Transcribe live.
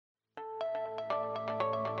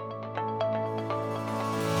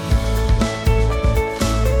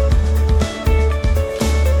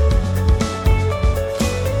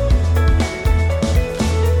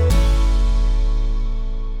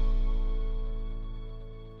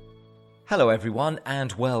Hello everyone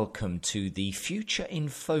and welcome to the Future in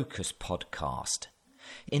Focus podcast.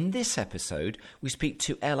 In this episode, we speak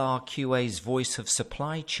to LRQA's Voice of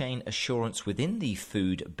Supply Chain Assurance within the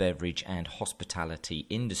food, beverage and hospitality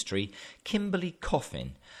industry, Kimberly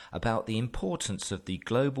Coffin, about the importance of the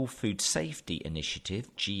Global Food Safety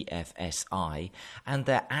Initiative, GFSI, and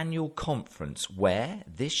their annual conference where,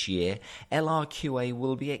 this year, LRQA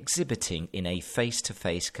will be exhibiting in a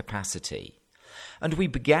face-to-face capacity. And we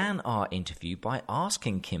began our interview by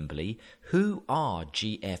asking Kimberly, who are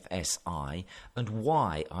GFSI and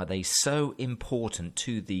why are they so important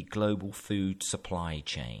to the global food supply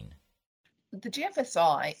chain? The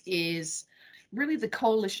GFSI is really the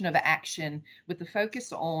coalition of action with the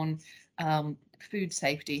focus on food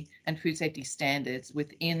safety and food safety standards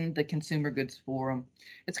within the Consumer Goods Forum.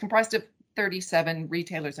 It's comprised of 37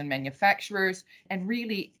 retailers and manufacturers, and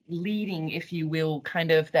really leading, if you will, kind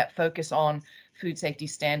of that focus on food safety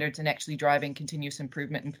standards and actually driving continuous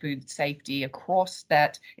improvement in food safety across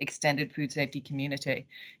that extended food safety community.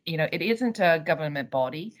 You know, it isn't a government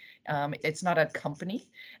body. It's not a company.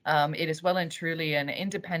 It is well and truly an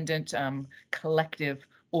independent collective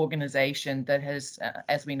organization that has,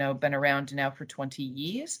 as we know, been around now for 20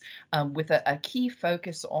 years, with a key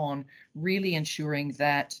focus on really ensuring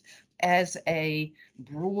that as a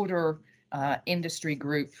broader industry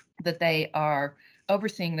group, that they are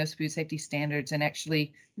overseeing those food safety standards and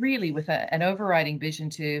actually really with an overriding vision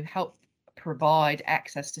to help provide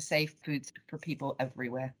access to safe foods for people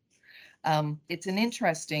everywhere. It's an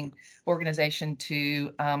interesting organization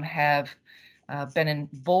to have been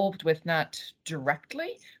involved with, not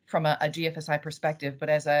directly from a GFSI perspective, but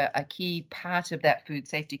as a key part of that food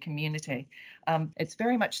safety community. It's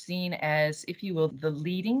very much seen as, if you will,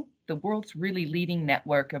 the world's really leading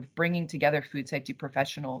network of bringing together food safety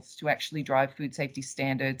professionals to actually drive food safety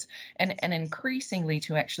standards and increasingly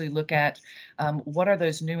to actually look at what are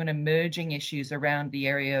those new and emerging issues around the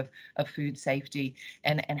area of food safety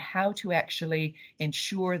and how to actually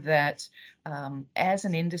ensure that as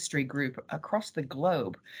an industry group across the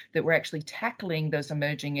globe, that we're actually tackling those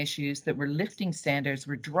emerging issues, that we're lifting standards,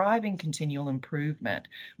 we're driving continual improvement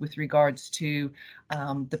with regards to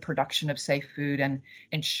the production of safe food and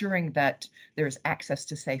ensuring that there is access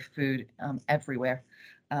to safe food everywhere,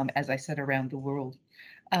 as I said, around the world.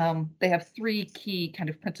 They have three key kind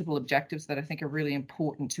of principal objectives that I think are really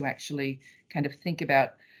important to actually kind of think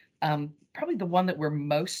about. Probably the one that we're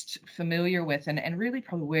most familiar with and really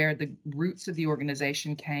probably where the roots of the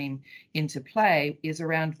organization came into play is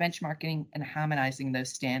around benchmarking and harmonizing those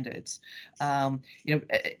standards.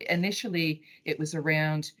 Initially it was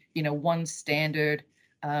around, one standard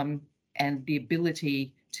and the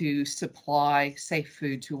ability to supply safe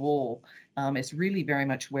food to all. It's really very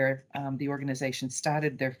much where the organization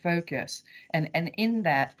started their focus. And in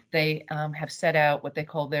that, they have set out what they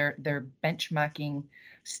call their benchmarking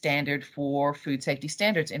standard for food safety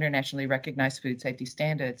standards, internationally recognized food safety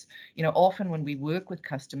standards. Often when we work with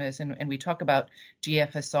customers and we talk about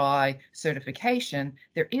GFSI certification,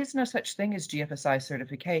 there is no such thing as GFSI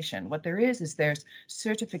certification. What there is there's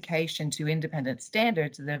certification to independent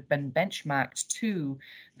standards that have been benchmarked to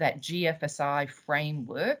that GFSI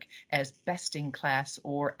framework as best in class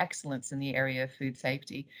or excellence in the area of food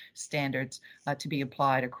safety standards to be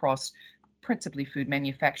applied across principally food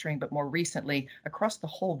manufacturing, but more recently across the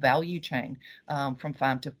whole value chain from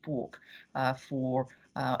farm to fork for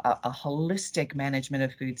a holistic management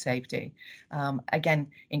of food safety. Again,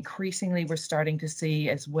 increasingly, we're starting to see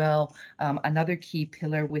as well another key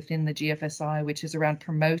pillar within the GFSI, which is around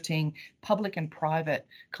promoting public and private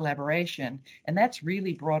collaboration. And that's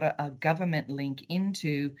really brought a government link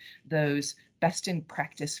into those best in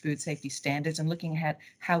practice food safety standards and looking at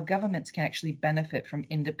how governments can actually benefit from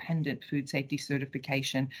independent food safety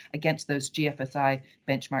certification against those GFSI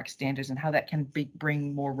benchmark standards and how that can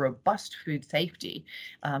bring more robust food safety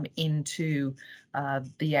into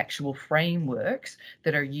the actual frameworks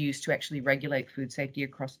that are used to actually regulate food safety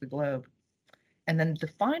across the globe. And then the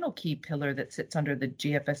final key pillar that sits under the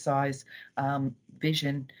GFSI's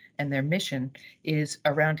vision and their mission is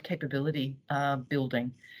around capability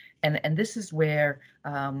building. And this is where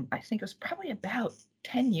I think it was probably about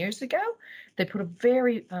 10 years ago, they put a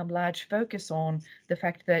very large focus on the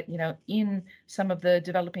fact that, in some of the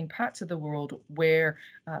developing parts of the world where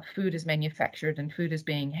food is manufactured and food is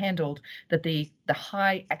being handled, that the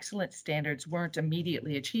high excellence standards weren't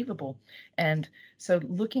immediately achievable. And so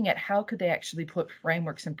looking at how could they actually put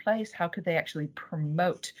frameworks in place, how could they actually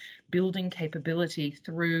promote building capability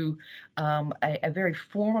through a very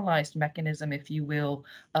formalized mechanism, if you will,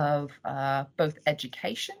 of both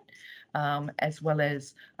education as well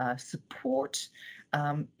as support,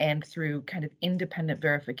 and through kind of independent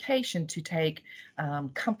verification to take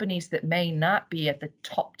companies that may not be at the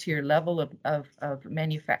top tier level of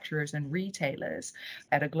manufacturers and retailers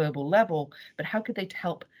at a global level, but how could they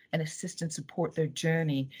help and assist and support their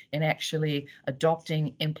journey in actually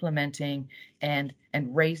adopting, implementing, and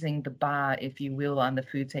raising the bar, if you will, on the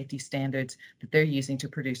food safety standards that they're using to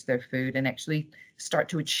produce their food, and actually start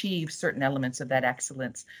to achieve certain elements of that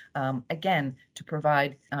excellence, again, to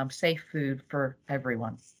provide safe food for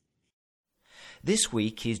everyone. This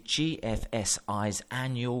week is GFSI's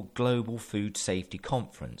annual Global Food Safety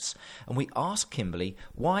Conference, and we asked Kimberly,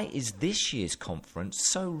 why is this year's conference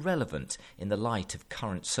so relevant in the light of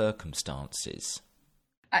current circumstances?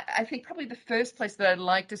 I think probably the first place that I'd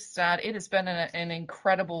like to start, it has been an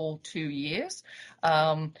incredible 2 years.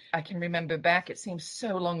 I can remember back, it seems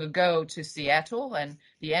so long ago, to Seattle and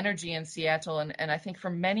the energy in Seattle. And I think for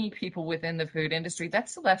many people within the food industry,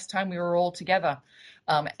 that's the last time we were all together.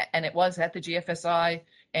 And it was at the GFSI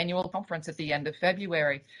annual conference at the end of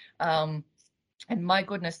February. And my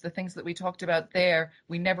goodness, the things that we talked about there,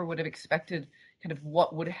 we never would have expected kind of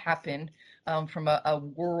what would happen from a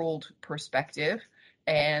world perspective.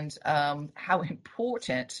 And how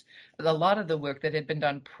important a lot of the work that had been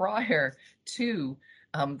done prior to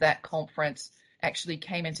that conference actually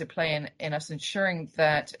came into play in us ensuring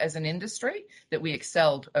that as an industry that we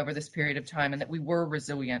excelled over this period of time, and that we were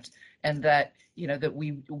resilient, and that that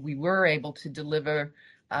we were able to deliver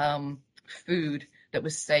food that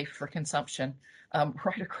was safe for consumption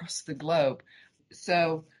right across the globe.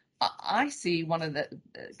 So I see one of the,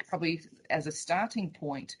 probably as a starting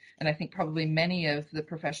point, and I think probably many of the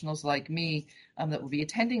professionals like me that will be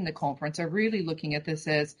attending the conference are really looking at this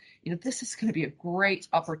as, this is going to be a great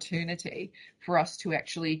opportunity for us to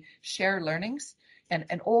actually share learnings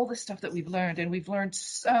and all the stuff that we've learned. And we've learned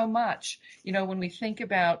so much, when we think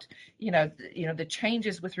about, the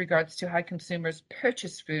changes with regards to how consumers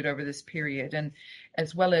purchase food over this period, and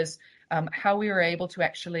as well as how we were able to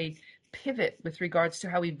actually pivot with regards to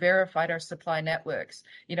how we verified our supply networks.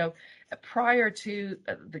 Prior to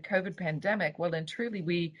the COVID pandemic, well and truly,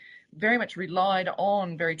 we very much relied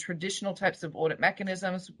on very traditional types of audit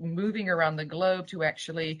mechanisms, moving around the globe to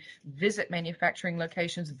actually visit manufacturing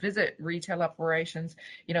locations, visit retail operations.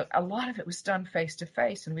 A lot of it was done face to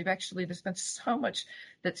face, and there's been so much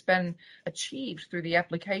that's been achieved through the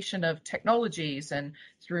application of technologies and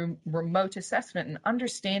through remote assessment and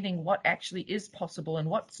understanding what actually is possible and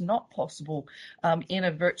what's not possible in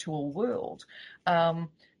a virtual world.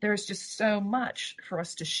 There is just so much for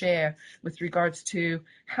us to share with regards to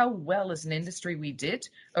how well as an industry we did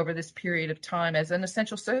over this period of time as an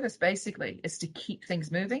essential service, basically, is to keep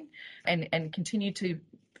things moving and continue to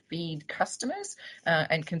feed customers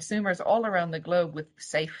and consumers all around the globe with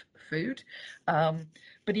safe food.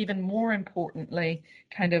 But even more importantly,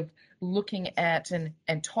 kind of looking at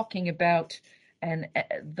and talking about and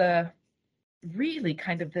the really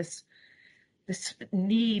kind of this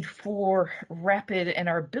need for rapid and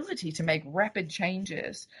our ability to make rapid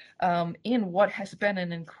changes in what has been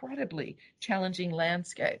an incredibly challenging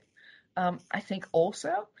landscape. I think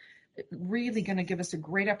also really going to give us a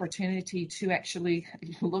great opportunity to actually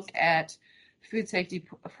look at food safety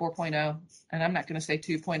 4.0, and I'm not going to say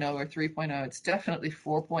 2.0 or 3.0, it's definitely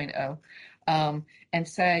 4.0, and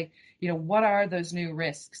say, what are those new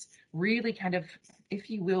risks? Really kind of, if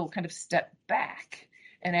you will, kind of step back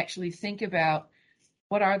and actually think about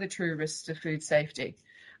what are the true risks to food safety?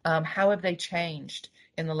 How have they changed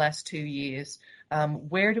in the last 2 years?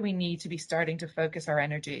 Where do we need to be starting to focus our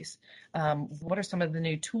energies? What are some of the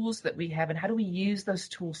new tools that we have, and how do we use those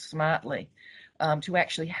tools smartly to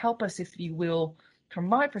actually help us, if you will, from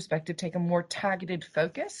my perspective, take a more targeted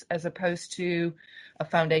focus as opposed to a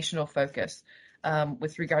foundational focus?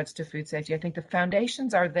 With regards to food safety, I think the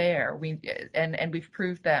foundations are there. We've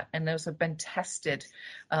proved that, and those have been tested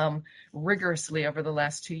rigorously over the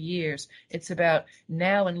last 2 years. It's about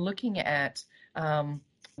now and looking at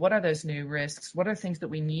what are those new risks? What are things that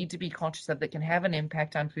we need to be conscious of that can have an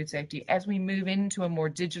impact on food safety as we move into a more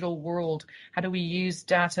digital world? How do we use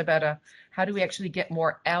data better? How do we actually get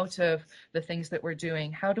more out of the things that we're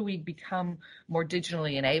doing? How do we become more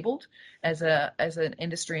digitally enabled as an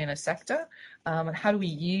industry and a sector? And how do we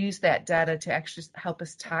use that data to actually help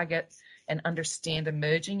us target and understand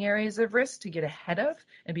emerging areas of risk to get ahead of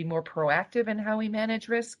and be more proactive in how we manage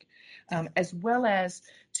risk, as well as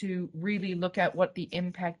to really look at what the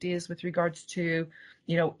impact is with regards to,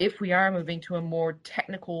 if we are moving to a more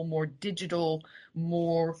technical, more digital,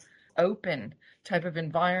 more open type of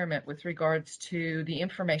environment with regards to the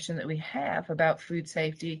information that we have about food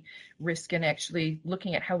safety risk, and actually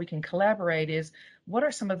looking at how we can collaborate is what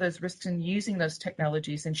are some of those risks in using those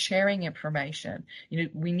technologies and sharing information.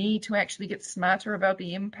 We need to actually get smarter about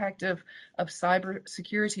the impact of cyber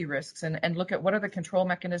security risks, and look at what are the control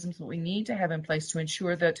mechanisms that we need to have in place to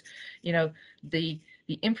ensure that the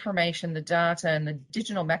information, the data, and the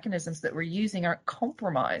digital mechanisms that we're using aren't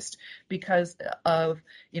compromised because of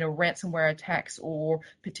ransomware attacks or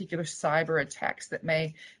particular cyber attacks that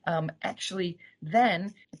may actually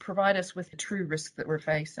then provide us with the true risk that we're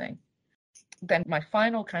facing. Then my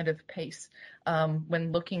final kind of piece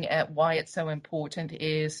when looking at why it's so important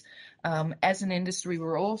is as an industry,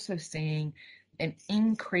 we're also seeing an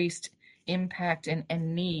increased impact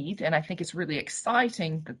and need, and I think it's really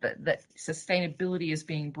exciting that sustainability is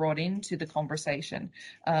being brought into the conversation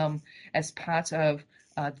as part of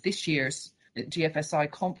this year's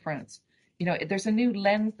GFSI conference. There's a new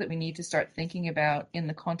lens that we need to start thinking about in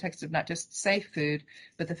the context of not just safe food,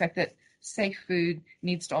 but the fact that safe food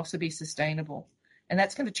needs to also be sustainable. And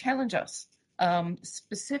that's going to challenge us,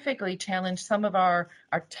 specifically challenge some of our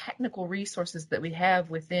technical resources that we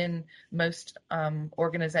have within most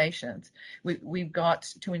organizations. We've got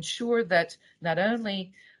to ensure that not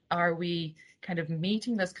only are we kind of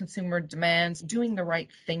meeting those consumer demands, doing the right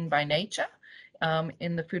thing by nature,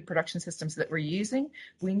 in the food production systems that we're using,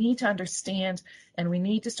 we need to understand and we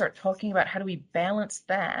need to start talking about how do we balance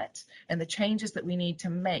that and the changes that we need to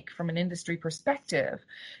make from an industry perspective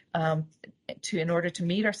in order to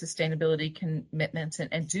meet our sustainability commitments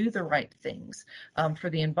and do the right things for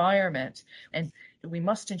the environment. And we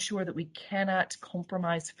must ensure that we cannot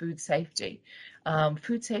compromise food safety.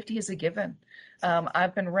 Food safety is a given.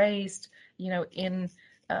 I've been raised, in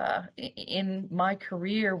my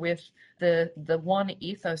career with the one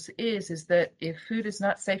ethos is that if food is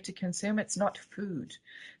not safe to consume, it's not food.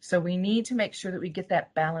 So we need to make sure that we get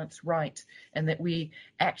that balance right and that we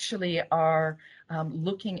actually are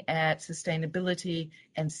looking at sustainability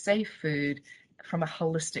and safe food from a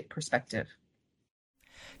holistic perspective.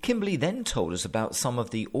 Kimberly then told us about some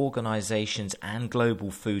of the organisations and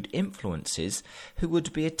global food influences who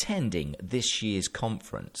would be attending this year's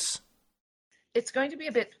conference. It's going to be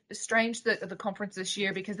a bit strange, the conference this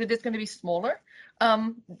year, because it is going to be smaller,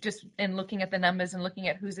 just in looking at the numbers and looking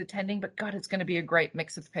at who's attending. But God, it's going to be a great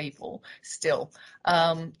mix of people still.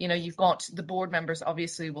 You've got the board members,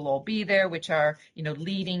 obviously, will all be there, which are,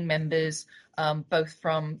 leading members, both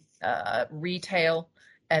from retail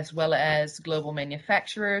as well as global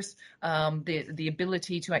manufacturers, the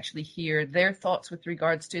ability to actually hear their thoughts with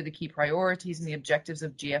regards to the key priorities and the objectives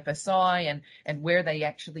of GFSI and where they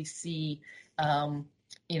actually see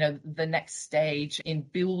the next stage in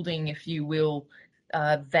building, if you will,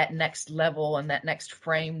 that next level and that next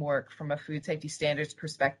framework from a food safety standards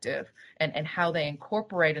perspective, and how they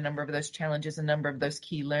incorporate a number of those challenges, a number of those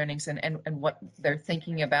key learnings, and what they're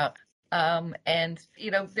thinking about.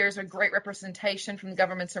 There's a great representation from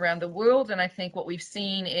governments around the world. And I think what we've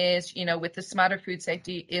seen is, with the smarter food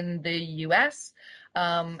safety in the US,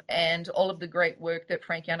 and all of the great work that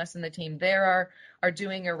Frank Yanis and the team there are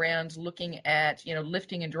doing around looking at,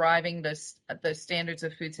 lifting and driving those standards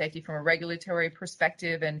of food safety from a regulatory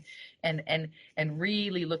perspective, and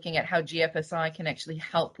really looking at how GFSI can actually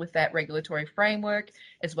help with that regulatory framework,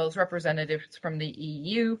 as well as representatives from the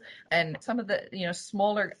EU and some of the,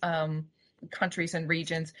 smaller countries and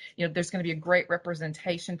regions. There's going to be a great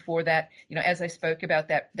representation for that, as I spoke about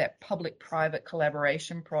that public-private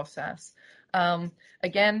collaboration process.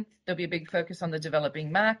 Again, there'll be a big focus on the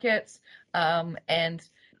developing markets, and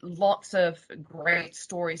lots of great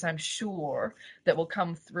stories, I'm sure, that will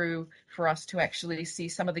come through for us to actually see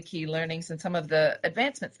some of the key learnings and some of the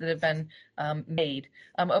advancements that have been made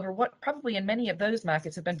over what probably in many of those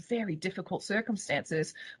markets have been very difficult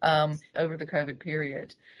circumstances over the COVID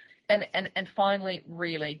period. And finally,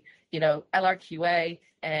 really, LRQA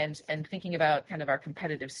and thinking about kind of our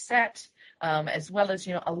competitive set, as well as,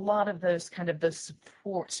 a lot of those kind of the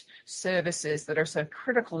support services that are so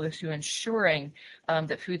critical to ensuring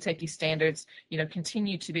that food safety standards,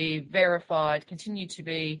 continue to be verified, continue to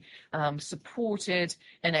be supported,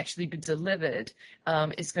 and actually be delivered,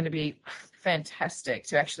 is going to be fantastic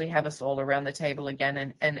to actually have us all around the table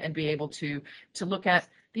again and be able to look at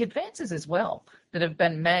the advances as well that have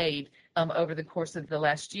been made over the course of the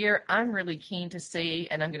last year. I'm really keen to see,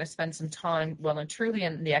 and I'm going to spend some time well and truly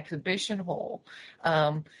in the exhibition hall,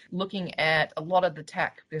 looking at a lot of the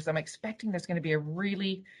tech, because I'm expecting there's going to be a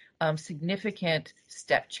really significant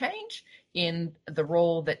step change in the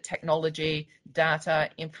role that technology, data,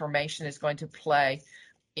 information is going to play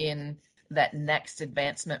in that next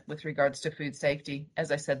advancement with regards to food safety.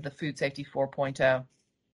 As I said, the Food Safety 4.0.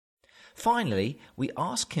 Finally, we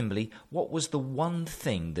asked Kimberly what was the one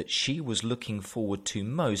thing that she was looking forward to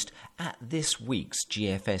most at this week's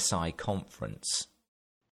GFSI conference.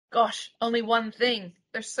 Gosh, only one thing.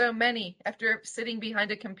 There's so many. After sitting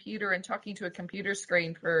behind a computer and talking to a computer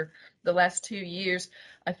screen for the last 2 years,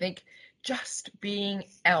 I think just being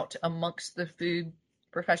out amongst the food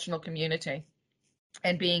professional community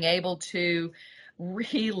and being able to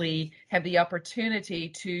really have the opportunity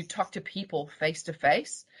to talk to people face to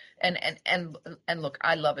face. And look,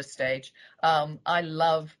 I love a stage. I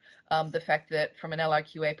love the fact that from an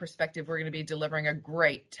LRQA perspective, we're going to be delivering a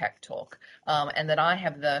great tech talk, and that I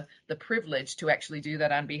have the privilege to actually do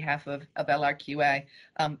that on behalf of LRQA.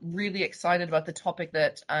 I'm really excited about the topic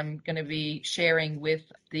that I'm going to be sharing with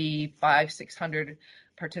the 500-600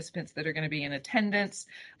 participants that are going to be in attendance,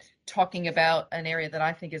 talking about an area that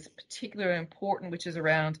I think is particularly important, which is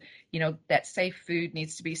around, that safe food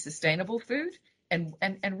needs to be sustainable food, and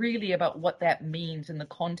really about what that means in the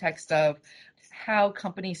context of how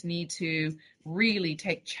companies need to really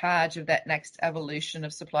take charge of that next evolution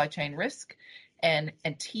of supply chain risk and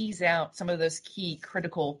tease out some of those key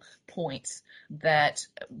critical points that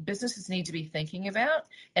businesses need to be thinking about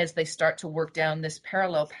as they start to work down this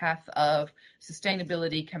parallel path of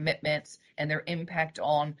sustainability commitments and their impact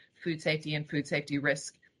on food safety and food safety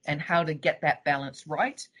risk, and how to get that balance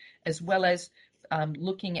right, as well as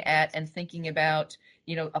looking at and thinking about,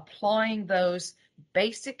 applying those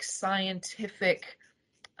basic scientific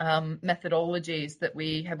methodologies that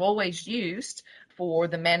we have always used for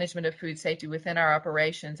the management of food safety within our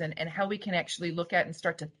operations, and how we can actually look at and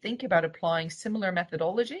start to think about applying similar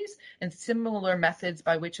methodologies and similar methods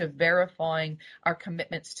by which of verifying our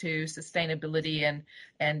commitments to sustainability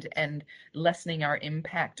and lessening our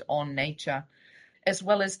impact on nature, as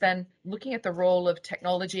well as then looking at the role of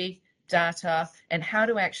technology, data, and how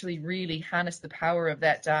to actually really harness the power of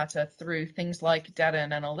that data through things like data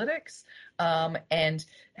and analytics, and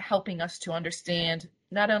helping us to understand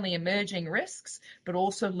not only emerging risks, but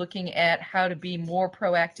also looking at how to be more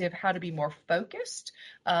proactive, how to be more focused,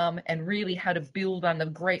 and really how to build on the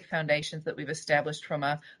great foundations that we've established from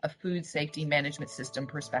a food safety management system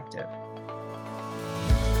perspective.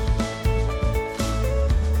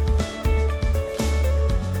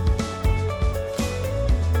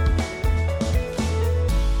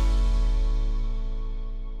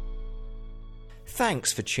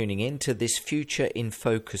 Thanks for tuning in to this Future in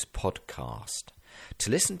Focus podcast.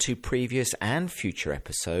 To listen to previous and future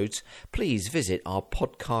episodes, please visit our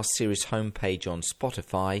podcast series homepage on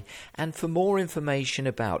Spotify, and for more information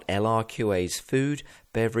about LRQA's food,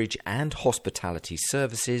 beverage and hospitality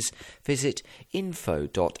services, visit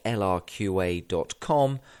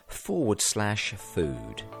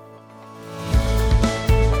info.lrqa.com/food.